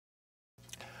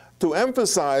To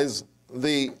emphasize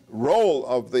the role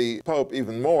of the Pope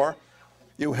even more,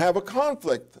 you have a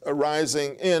conflict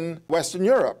arising in Western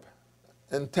Europe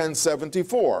in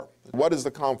 1074. What is the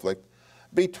conflict?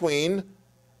 Between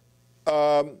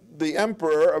the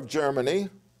Emperor of Germany,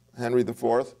 Henry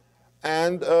IV,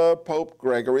 and Pope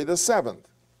Gregory VII.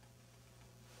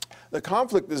 The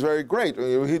conflict is very great.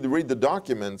 You read the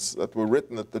documents that were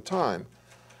written at the time.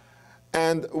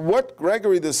 And what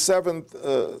Gregory VII,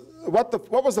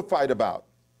 what was the fight about?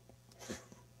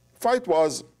 The fight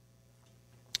was,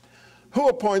 who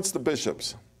appoints the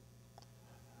bishops?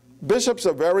 Bishops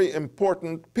are very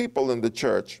important people in the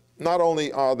church. Not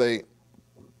only are they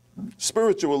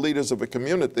spiritual leaders of a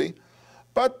community,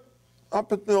 but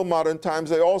up until modern times,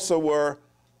 they also were,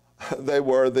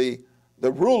 the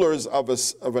rulers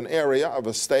of an area, of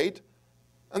a state,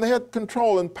 and they had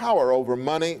control and power over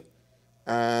money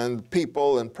and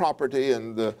people and property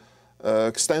and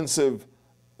extensive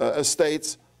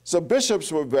estates. So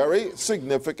bishops were very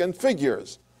significant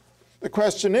figures. The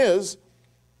question is,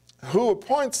 who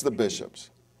appoints the bishops?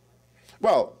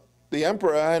 Well, the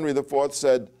Emperor Henry IV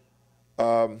said,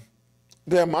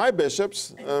 they're my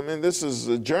bishops. I mean, this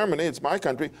is Germany, it's my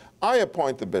country. I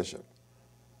appoint the bishop.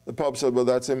 The Pope said, well,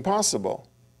 that's impossible.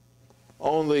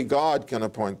 Only God can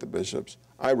appoint the bishops.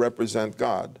 I represent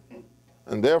God.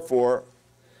 And therefore,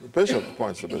 the bishop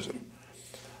appoints the bishop.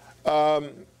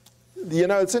 You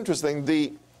know, it's interesting.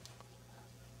 The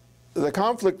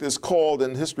conflict is called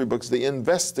in history books the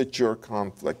investiture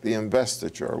conflict, the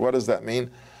investiture. What does that mean?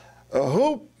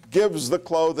 Who gives the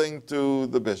clothing to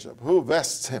the bishop? Who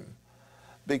vests him?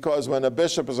 Because when a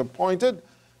bishop is appointed,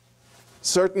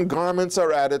 certain garments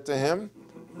are added to him.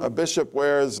 A bishop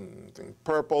wears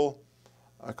purple,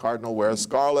 a cardinal wears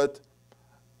scarlet.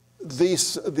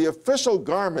 The official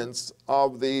garments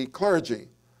of the clergy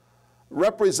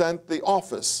represent the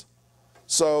office.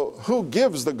 So who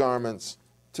gives the garments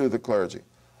to the clergy?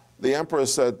 The emperor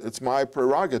said, it's my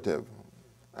prerogative.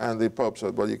 And the Pope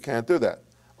said, well, you can't do that.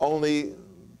 Only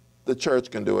the church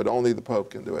can do it. Only the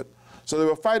Pope can do it. So they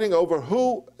were fighting over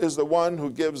who is the one who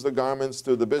gives the garments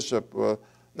to the bishop,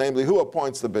 namely, who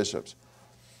appoints the bishops.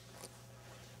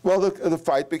 Well, the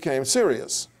fight became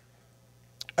serious.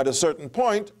 At a certain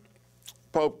point,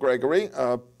 Pope Gregory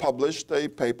published a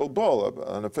papal bull,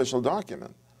 an official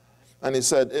document. And he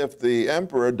said, if the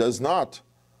emperor does not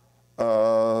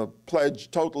pledge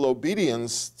total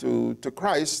obedience to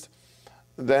Christ,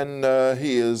 then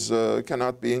he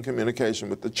cannot be in communication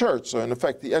with the church. So in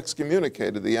effect, he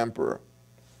excommunicated the emperor.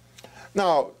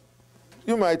 Now,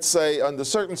 you might say, under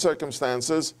certain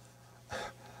circumstances,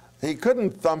 he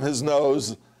couldn't thumb his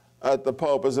nose at the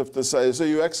Pope as if to say, so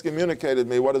you excommunicated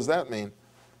me, what does that mean?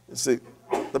 You see,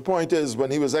 the point is,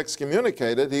 when he was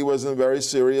excommunicated, he was in a very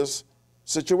serious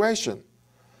situation.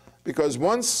 Because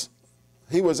once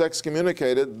he was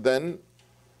excommunicated, then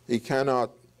he cannot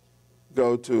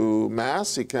go to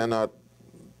Mass, he cannot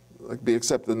be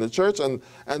accepted in the church, and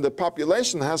the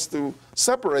population has to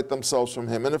separate themselves from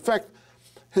him. And in fact,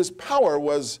 his power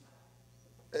was,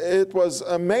 it was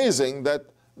amazing that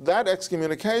that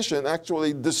excommunication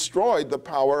actually destroyed the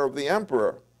power of the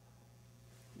emperor.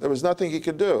 There was nothing he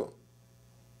could do.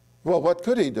 Well, what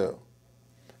could he do?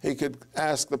 He could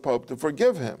ask the Pope to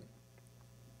forgive him.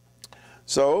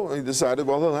 So he decided,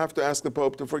 well, he'll have to ask the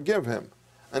Pope to forgive him.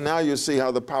 And now you see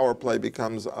how the power play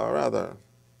becomes rather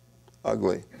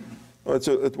ugly.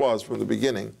 It was from the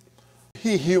beginning.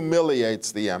 He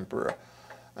humiliates the emperor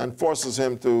and forces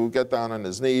him to get down on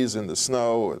his knees in the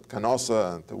snow at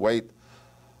Canossa and to wait.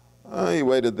 He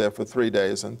waited there for 3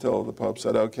 days until the Pope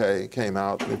said, okay, he came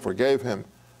out and he forgave him.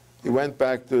 He went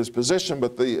back to his position,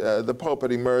 but the Pope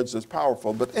had emerged as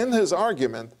powerful. But in his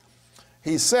argument,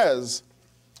 he says,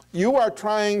 you are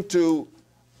trying to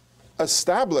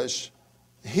establish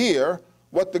here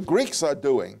what the Greeks are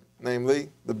doing, namely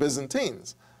the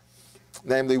Byzantines,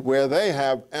 namely where they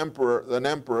have an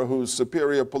emperor who's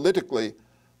superior politically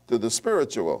to the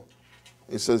spiritual.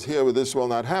 He says, here this will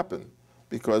not happen,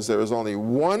 because there is only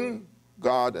one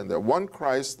God and there's one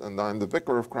Christ, and I'm the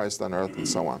vicar of Christ on earth, and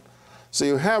so on. So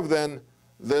you have then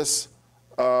this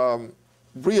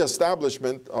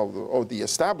re-establishment or the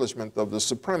establishment of the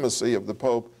supremacy of the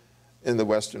Pope in the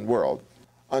Western world.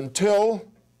 Until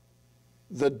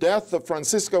the death of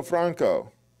Francisco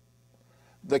Franco,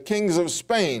 the kings of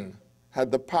Spain had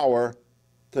the power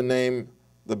to name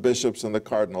the bishops and the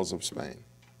cardinals of Spain.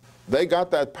 They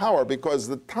got that power because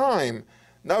the time,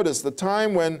 notice the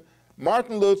time when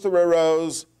Martin Luther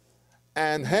arose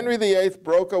and Henry VIII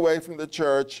broke away from the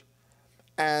church,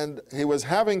 and he was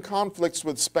having conflicts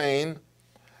with Spain,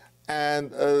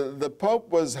 and the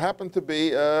Pope happened to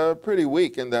be pretty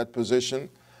weak in that position,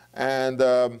 And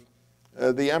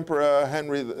the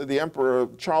Emperor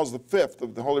Charles V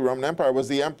of the Holy Roman Empire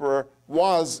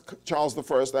was Charles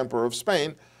I, Emperor of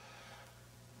Spain.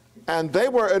 And they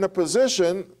were in a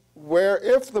position where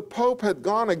if the Pope had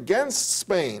gone against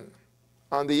Spain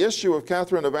on the issue of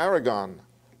Catherine of Aragon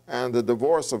and the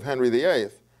divorce of Henry VIII,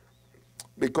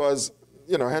 because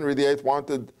Henry VIII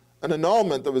wanted an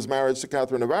annulment of his marriage to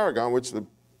Catherine of Aragon, which the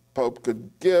Pope could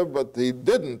give, but he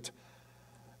didn't.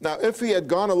 Now, if he had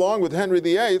gone along with Henry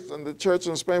VIII, and the church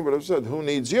in Spain would have said, "Who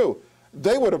needs you?"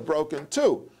 they would have broken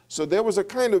too. So there was a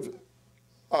kind of,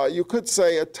 you could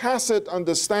say, a tacit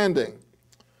understanding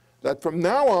that from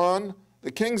now on,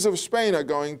 the kings of Spain are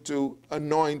going to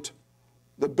anoint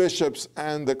the bishops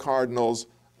and the cardinals,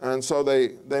 and so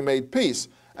they made peace.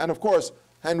 And of course,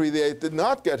 Henry VIII did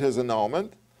not get his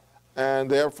annulment, and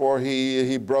therefore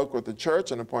he broke with the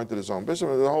church and appointed his own bishop,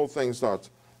 and the whole thing starts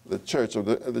the Church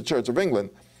of England.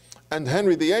 And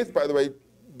Henry VIII, by the way,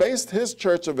 based his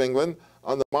Church of England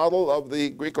on the model of the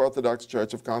Greek Orthodox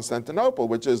Church of Constantinople,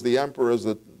 which is the emperor as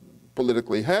the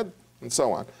politically head, and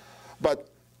so on. But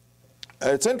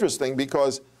it's interesting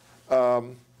because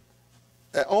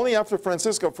only after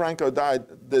Francisco Franco died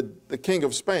did the King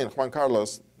of Spain, Juan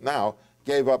Carlos, now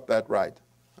gave up that right.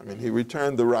 I mean, he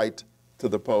returned the right to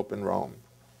the Pope in Rome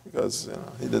because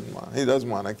he doesn't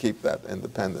want to keep that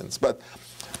independence. But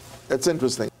it's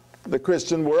interesting. The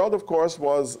Christian world, of course,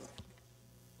 was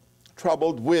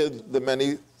troubled with the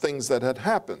many things that had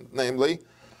happened, namely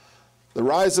the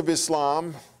rise of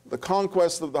Islam, the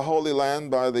conquest of the Holy Land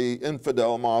by the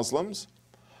infidel Muslims,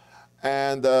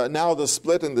 and now the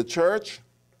split in the church.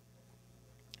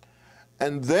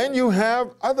 And then you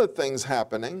have other things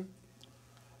happening,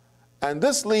 and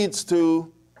this leads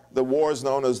to the wars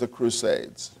known as the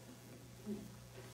Crusades.